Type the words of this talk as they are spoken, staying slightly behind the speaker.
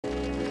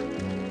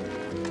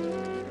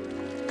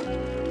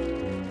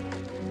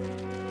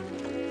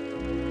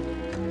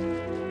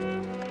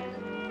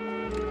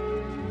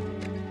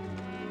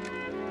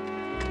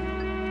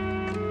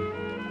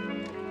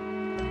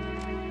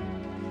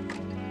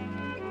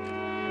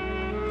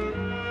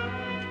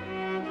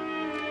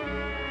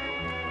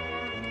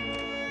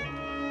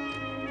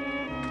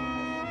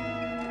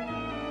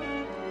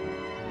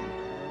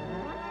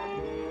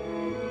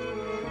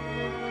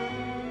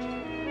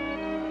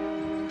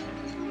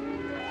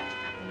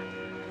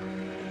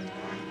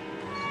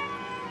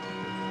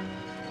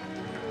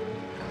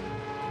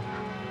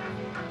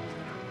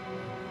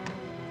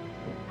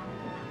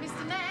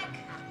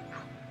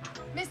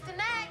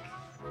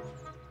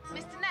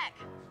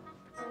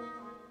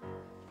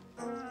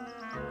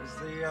Is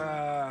the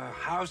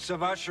house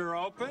of Usher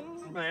open?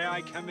 May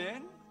I come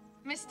in?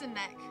 Mr.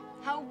 Neck,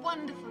 how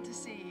wonderful to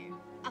see you.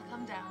 I'll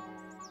come down.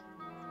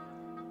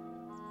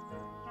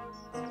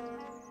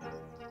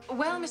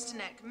 Well, Mr.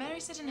 Neck, Mary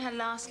said in her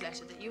last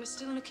letter that you were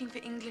still looking for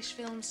English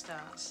film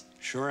stars.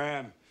 Sure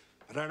am,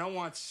 but I don't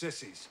want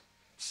sissies.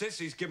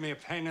 Sissies give me a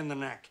pain in the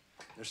neck.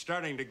 They're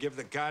starting to give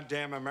the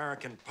goddamn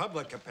American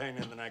public a pain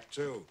in the neck,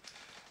 too.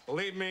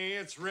 Believe me,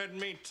 it's red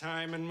meat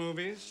time in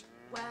movies.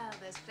 Well,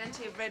 there's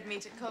plenty of red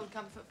meat at Cold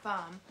Comfort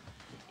Farm.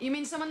 You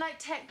mean someone like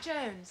Tech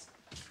Jones?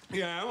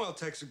 Yeah, well,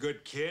 Tech's a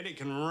good kid. He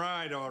can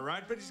ride all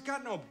right, but he's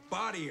got no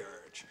body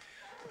urge.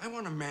 I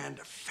want a man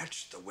to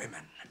fetch the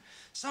women.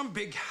 Some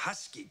big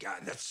husky guy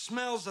that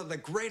smells of the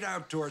great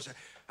outdoors.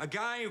 A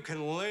guy who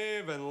can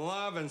live and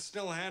love and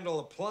still handle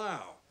a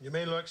plow. You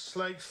mean like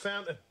Slate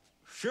Fountain?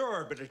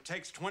 Sure, but it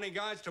takes 20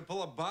 guys to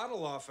pull a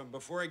bottle off him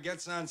before he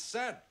gets on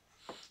set.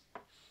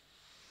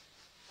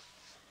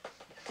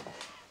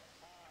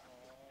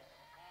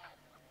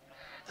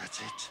 That's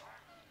it.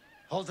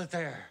 Hold it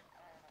there.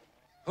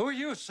 Who are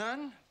you,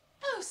 son?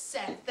 Oh,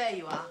 Seth, there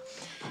you are.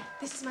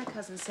 This is my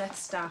cousin, Seth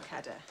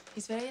Starkadder.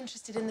 He's very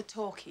interested in the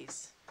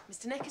talkies.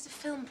 Mr. Neck is a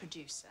film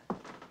producer.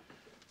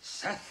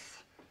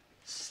 Seth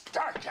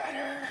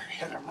Starkadder.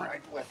 Hit him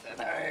right with it,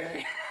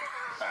 eh?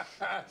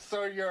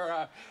 So you're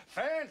a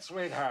fan,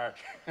 sweetheart.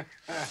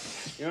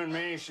 You and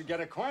me should get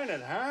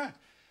acquainted, huh?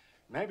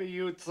 Maybe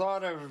you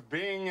thought of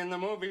being in the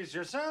movies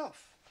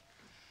yourself.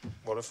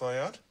 What if I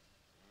had?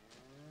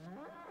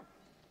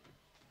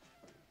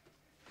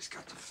 He's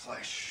got the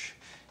flesh.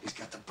 He's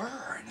got the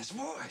burr in his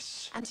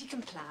voice. And he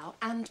can plow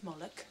and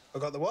Moloch. I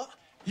got the what?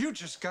 You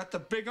just got the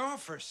big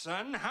offer,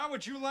 son. How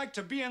would you like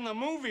to be in the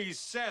movies,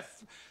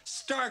 Seth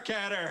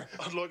Starkadder?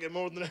 I'd like it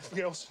more than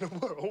anything else in the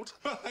world.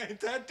 Well,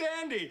 ain't that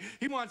dandy?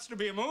 He wants to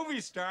be a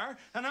movie star,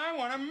 and I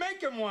want to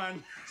make him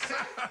one.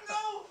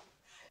 No!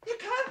 You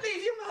can't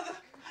leave your mother.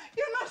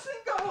 You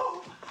mustn't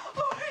go.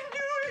 Oh, I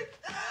knew it.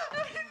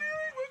 I knew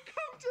it would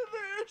come to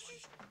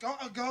this.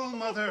 Gotta go,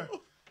 Mother.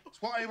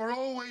 It's what I were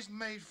always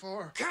made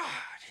for. God,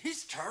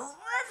 he's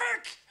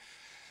terrific.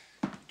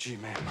 Gee,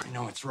 man, I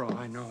know it's raw,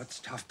 I know it's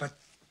tough, but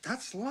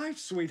that's life,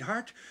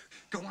 sweetheart.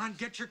 Go on,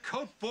 get your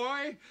coat,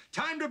 boy.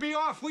 Time to be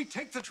off. We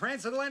take the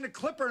transatlantic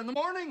clipper in the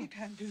morning. You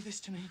can't do this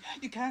to me.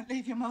 You can't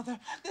leave your mother.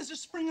 There's a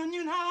spring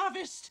onion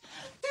harvest.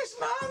 This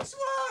man's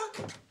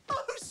work.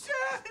 Oh,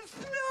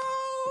 Seth,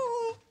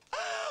 no.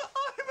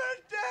 I'm a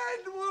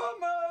dead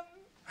woman.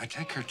 I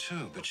take her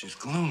too, but she's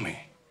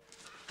gloomy.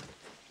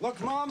 Look,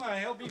 Mama,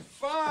 he'll be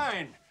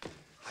fine.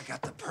 I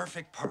got the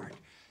perfect part.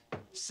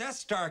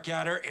 Seth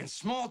Starkadder in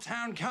Small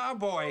Town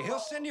Cowboy. He'll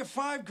send you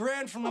 $5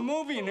 grand from the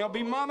movie and he'll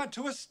be mama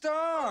to a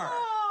star.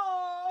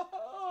 Oh.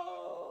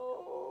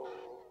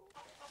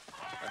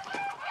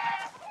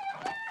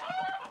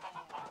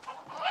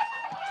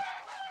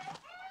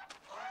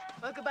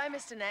 Well, goodbye,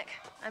 Mr. Neck.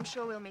 I'm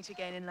sure we'll meet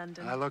again in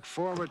London. I look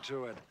forward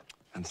to it.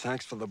 And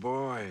thanks for the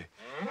boy.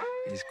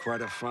 He's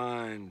quite a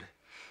find.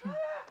 Mother,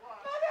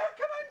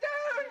 come on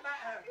down.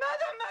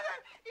 Mother,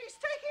 he's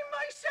taking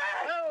my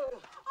Seth.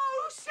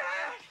 Oh,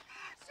 Seth.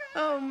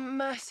 Oh,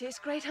 mercy, it's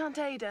Great Aunt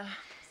Ada.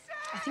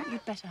 I think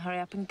you'd better hurry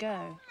up and go.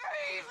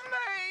 Leave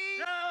me!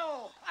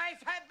 No, I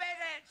forbid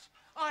it!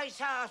 I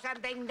saw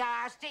something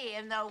nasty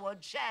in the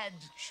woodshed.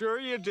 Sure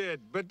you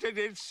did, but did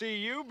it see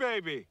you,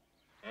 baby?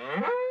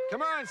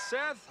 Come on,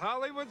 Seth.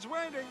 Hollywood's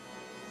waiting.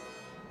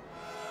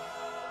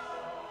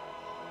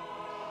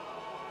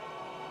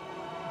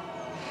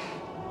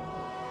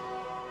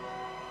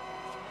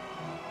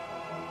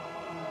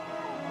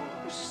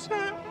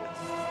 Seth.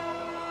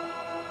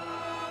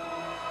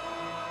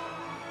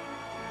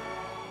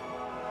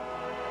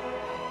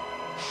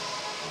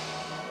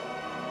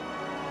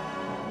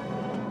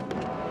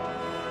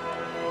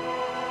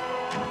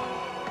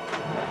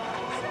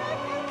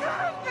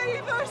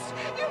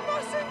 You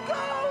mustn't go!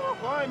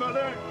 Why,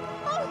 Mother?